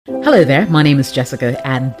Hello there, my name is Jessica,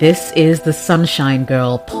 and this is the Sunshine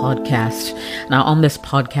Girl podcast. Now, on this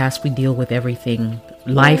podcast, we deal with everything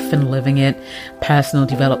life and living it, personal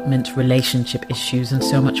development, relationship issues, and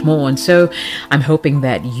so much more. And so I'm hoping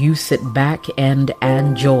that you sit back and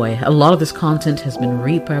enjoy. A lot of this content has been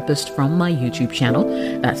repurposed from my YouTube channel.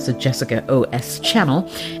 That's the Jessica OS channel.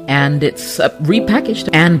 And it's repackaged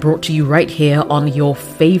and brought to you right here on your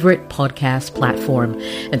favorite podcast platform.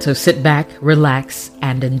 And so sit back, relax,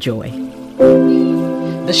 and enjoy.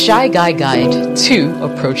 The Shy Guy Guide to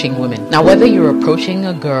Approaching Women. Now, whether you're approaching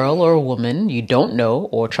a girl or a woman you don't know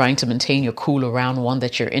or trying to maintain your cool around one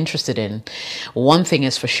that you're interested in, one thing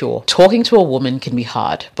is for sure. Talking to a woman can be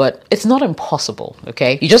hard, but it's not impossible,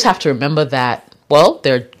 okay? You just have to remember that, well,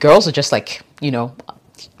 girls are just like,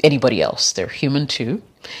 anybody else. They're human too.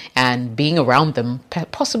 And being around them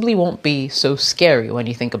possibly won't be so scary when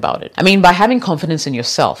you think about it. I mean, by having confidence in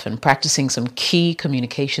yourself and practicing some key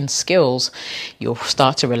communication skills, you'll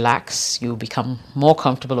start to relax, you'll become more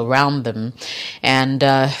comfortable around them, and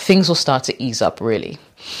things will start to ease up, really.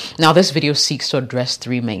 Now, this video seeks to address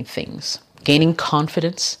three main things: gaining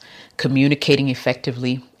confidence, communicating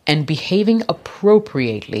effectively, and behaving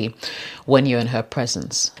appropriately when you're in her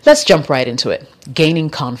presence. Let's jump right into it. Gaining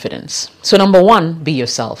confidence. So number one, be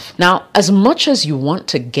yourself. Now, as much as you want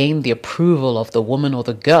to gain the approval of the woman or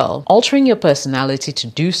the girl, altering your personality to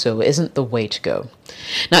do so isn't the way to go.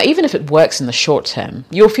 Now, even if it works in the short term,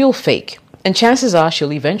 you'll feel fake, and chances are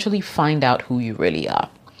she'll eventually find out who you really are.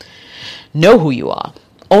 Know who you are.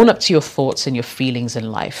 Own up to your thoughts and your feelings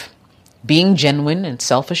in life. Being genuine and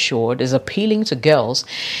self-assured is appealing to girls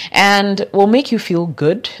and will make you feel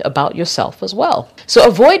good about yourself as well. So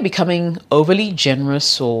avoid becoming overly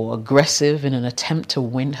generous or aggressive in an attempt to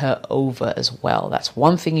win her over as well. That's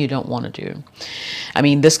one thing you don't want to do. I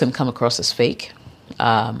mean, this can come across as fake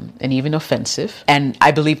and even offensive. And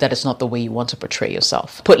I believe that it's not the way you want to portray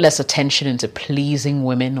yourself. Put less attention into pleasing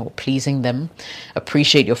women or pleasing them.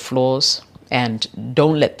 Appreciate your flaws and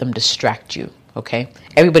don't let them distract you. Okay,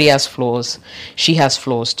 everybody has flaws. She has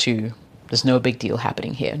flaws too. There's no big deal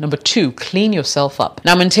happening here. Number two, clean yourself up.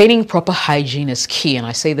 Now, maintaining proper hygiene is key, and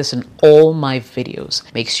I say this in all my videos.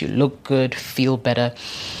 Makes you look good, feel better.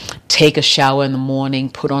 Take a shower in the morning,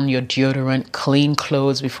 put on your deodorant, clean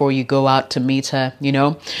clothes before you go out to meet her.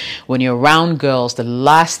 When you're around girls, the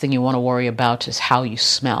last thing you want to worry about is how you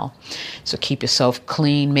smell. So keep yourself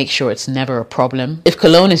clean. Make sure it's never a problem. If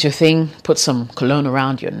cologne is your thing, put some cologne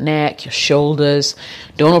around your neck, your shoulders.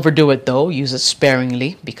 Don't overdo it though. Use it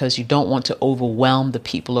sparingly because you don't want to overwhelm the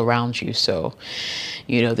people around you. So,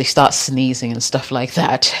 they start sneezing and stuff like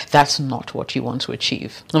that. That's not what you want to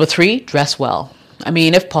achieve. Number three, dress well. I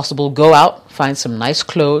mean, if possible, go out, find some nice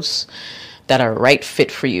clothes that are right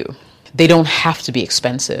fit for you. They don't have to be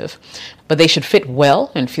expensive, but they should fit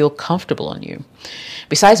well and feel comfortable on you.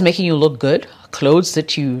 Besides making you look good, clothes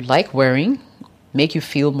that you like wearing make you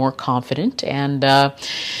feel more confident, and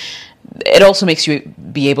it also makes you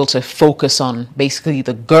be able to focus on basically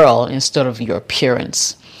the girl instead of your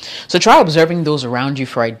appearance. So try observing those around you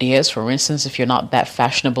for ideas, for instance, if you're not that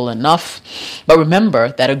fashionable enough. But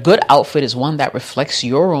remember that a good outfit is one that reflects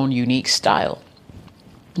your own unique style.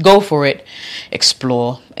 Go for it,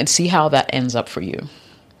 explore, and see how that ends up for you.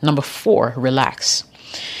 Number four, relax.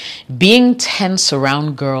 Being tense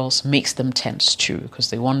around girls makes them tense too, because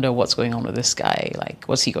they wonder what's going on with this guy. Like,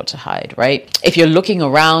 what's he got to hide, right? If you're looking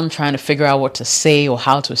around trying to figure out what to say or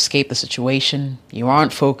how to escape the situation, you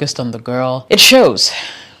aren't focused on the girl. It shows.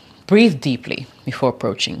 Breathe deeply before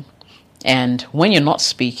approaching. And when you're not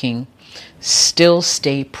speaking, still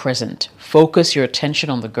stay present. Focus your attention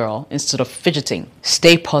on the girl instead of fidgeting.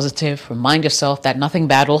 Stay positive. Remind yourself that nothing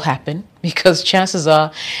bad will happen because chances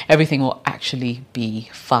are everything will actually be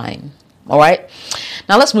fine. All right.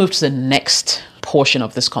 Now let's move to the next portion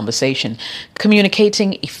of this conversation,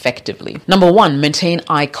 communicating effectively. Number one, maintain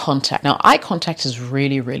eye contact. Now, eye contact is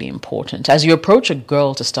really, really important. As you approach a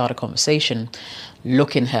girl to start a conversation,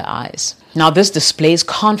 look in her eyes. Now, this displays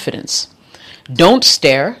confidence. Don't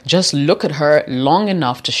stare, just look at her long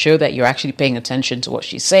enough to show that you're actually paying attention to what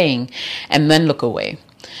she's saying, and then look away.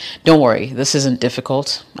 Don't worry, this isn't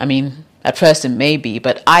difficult. I mean, at first it may be,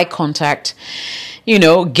 but eye contact,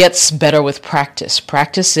 gets better with practice.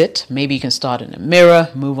 Practice it. Maybe you can start in a mirror,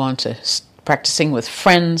 move on to practicing with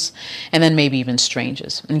friends, and then maybe even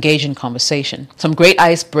strangers. Engage in conversation. Some great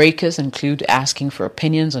icebreakers include asking for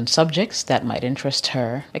opinions on subjects that might interest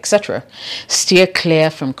her, etc. Steer clear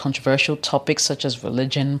from controversial topics such as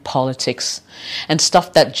religion, politics, and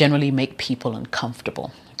stuff that generally make people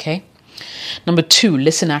uncomfortable. Okay? Number two,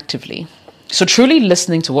 listen actively. So truly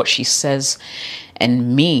listening to what she says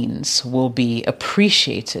and means will be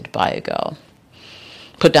appreciated by a girl.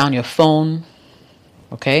 Put down your phone,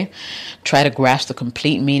 okay? Try to grasp the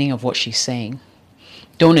complete meaning of what she's saying.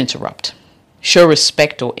 Don't interrupt. Show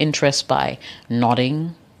respect or interest by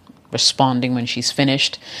nodding, responding when she's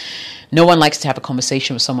finished. No one likes to have a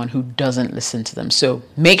conversation with someone who doesn't listen to them. So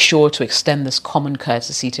make sure to extend this common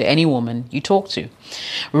courtesy to any woman you talk to.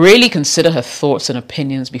 Really consider her thoughts and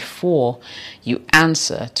opinions before you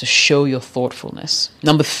answer to show your thoughtfulness.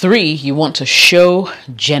 Number 3, you want to show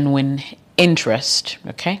genuine interest,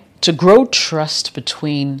 okay? To grow trust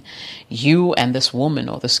between you and this woman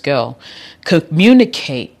or this girl,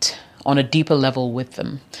 communicate on a deeper level with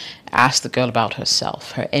them. Ask the girl about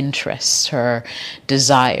herself, her interests, her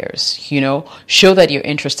desires, show that you're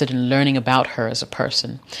interested in learning about her as a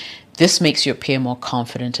person. This makes you appear more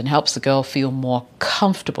confident and helps the girl feel more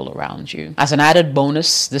comfortable around you. As an added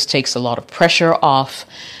bonus, this takes a lot of pressure off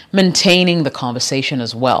maintaining the conversation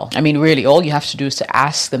as well. I mean, really, all you have to do is to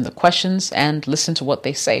ask them the questions and listen to what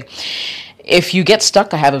they say. If you get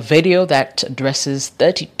stuck, I have a video that addresses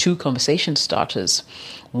 32 conversation starters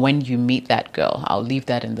when you meet that girl. I'll leave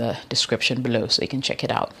that in the description below so you can check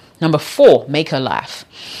it out. Number 4, make her laugh.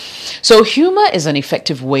 So humor is an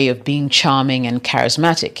effective way of being charming and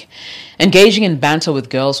charismatic. Engaging in banter with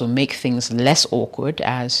girls will make things less awkward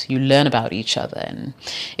as you learn about each other, and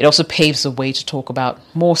it also paves the way to talk about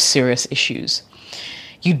more serious issues.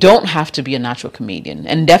 You don't have to be a natural comedian,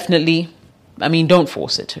 and definitely, don't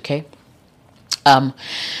force it, okay?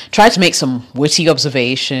 Try to make some witty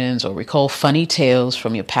observations or recall funny tales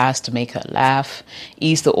from your past to make her laugh,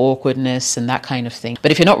 ease the awkwardness and that kind of thing.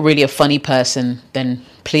 But if you're not really a funny person, then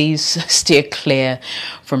please steer clear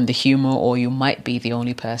from the humor or you might be the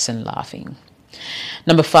only person laughing.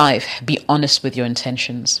 Number 5, be honest with your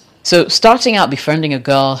intentions. So starting out befriending a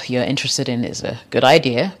girl you're interested in is a good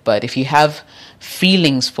idea, but if you have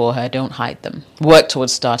feelings for her, don't hide them. Work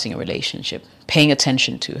towards starting a relationship, paying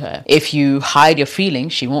attention to her. If you hide your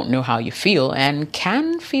feelings, she won't know how you feel and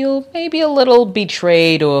can feel maybe a little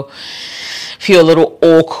betrayed or feel a little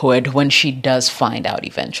awkward when she does find out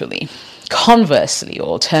eventually. Conversely, or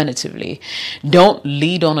alternatively, don't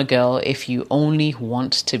lead on a girl if you only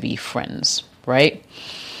want to be friends, right?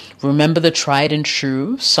 Remember the tried and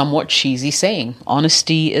true, somewhat cheesy saying,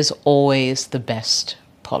 honesty is always the best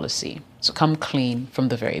policy. So come clean from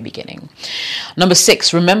the very beginning. Number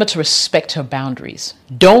 6, remember to respect her boundaries.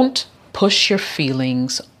 Don't push your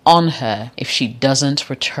feelings on her if she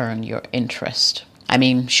doesn't return your interest.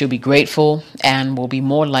 She'll be grateful and will be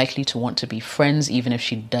more likely to want to be friends even if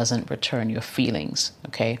she doesn't return your feelings,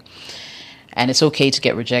 okay? And it's okay to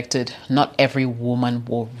get rejected. Not every woman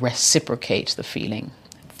will reciprocate the feeling.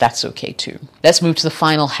 That's okay too. Let's move to the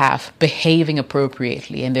final half, behaving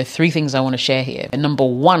appropriately. And there are 3 things I want to share here. And number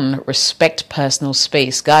 1, respect personal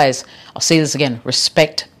space. Guys, I'll say this again,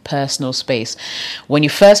 respect personal space. When you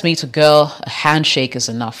first meet a girl, a handshake is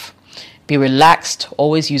enough. Be relaxed,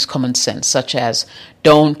 always use common sense, such as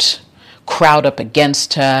don't crowd up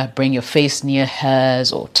against her, bring your face near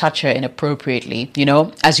hers, or touch her inappropriately.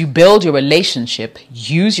 As you build your relationship,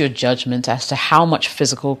 use your judgment as to how much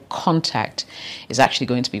physical contact is actually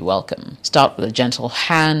going to be welcome. Start with a gentle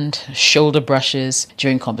hand, shoulder brushes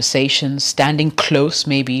during conversations, standing close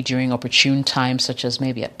maybe during opportune times, such as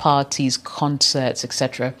maybe at parties, concerts,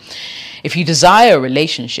 etc. If you desire a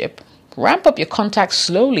relationship, ramp up your contact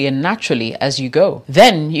slowly and naturally as you go.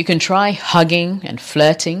 Then you can try hugging and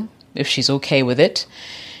flirting, if she's okay with it.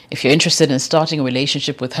 If you're interested in starting a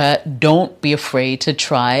relationship with her, don't be afraid to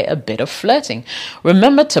try a bit of flirting.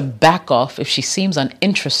 Remember to back off if she seems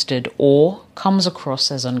uninterested or comes across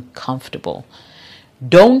as uncomfortable.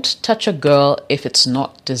 Don't touch a girl if it's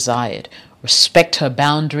not desired. Respect her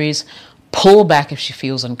boundaries. Pull back if she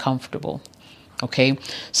feels uncomfortable. Okay?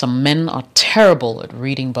 Some men are terrible at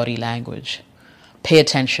reading body language. Pay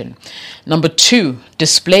attention. Number 2,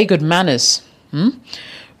 display good manners.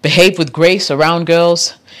 Behave with grace around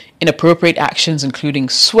girls. Inappropriate actions, including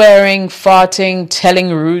swearing, farting, telling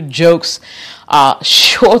rude jokes, are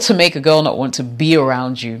sure to make a girl not want to be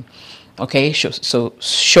around you. Okay, so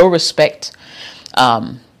show respect,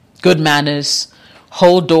 good manners,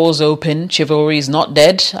 hold doors open. Chivalry is not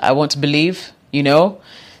dead, I want to believe,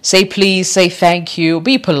 Say please, say thank you,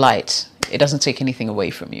 be polite. It doesn't take anything away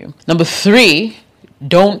from you. Number 3,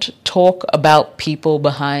 don't talk about people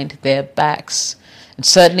behind their backs. And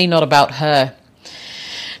certainly not about her.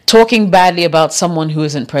 Talking badly about someone who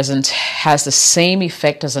isn't present has the same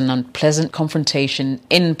effect as an unpleasant confrontation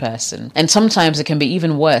in person. And sometimes it can be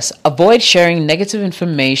even worse. Avoid sharing negative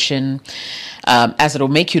information as it will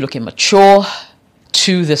make you look immature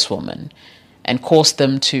to this woman. and cause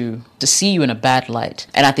them to see you in a bad light.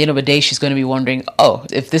 And at the end of the day, she's going to be wondering, oh,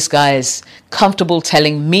 if this guy is comfortable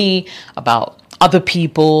telling me about other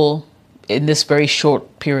people in this very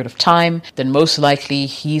short period of time, then most likely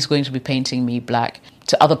he's going to be painting me black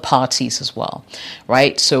to other parties as well,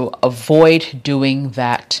 right? So avoid doing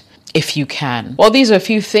that if you can. Well, these are a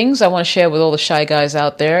few things I want to share with all the shy guys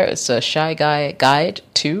out there. It's a Shy Guy Guide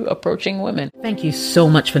to Approaching Women. Thank you so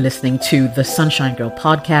much for listening to the Sunshine Girl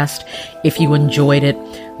podcast. If you enjoyed it,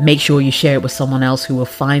 make sure you share it with someone else who will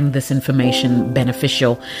find this information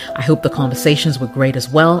beneficial. I hope the conversations were great as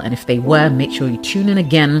well. And if they were, make sure you tune in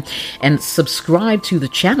again and subscribe to the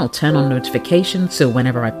channel. Turn on notifications so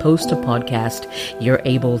whenever I post a podcast, you're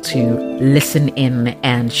able to listen in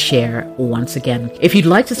and share once again. If you'd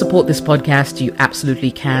like to support this podcast, you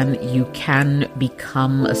absolutely can. You can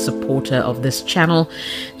become a supporter of this channel.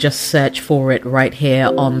 Just search for it right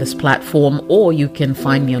here on this platform, or you can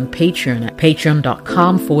find me on Patreon at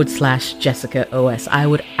patreon.com/Jessica OS. I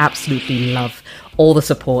would absolutely love all the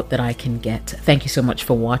support that I can get. Thank you so much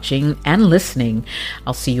for watching and listening.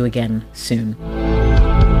 I'll see you again soon.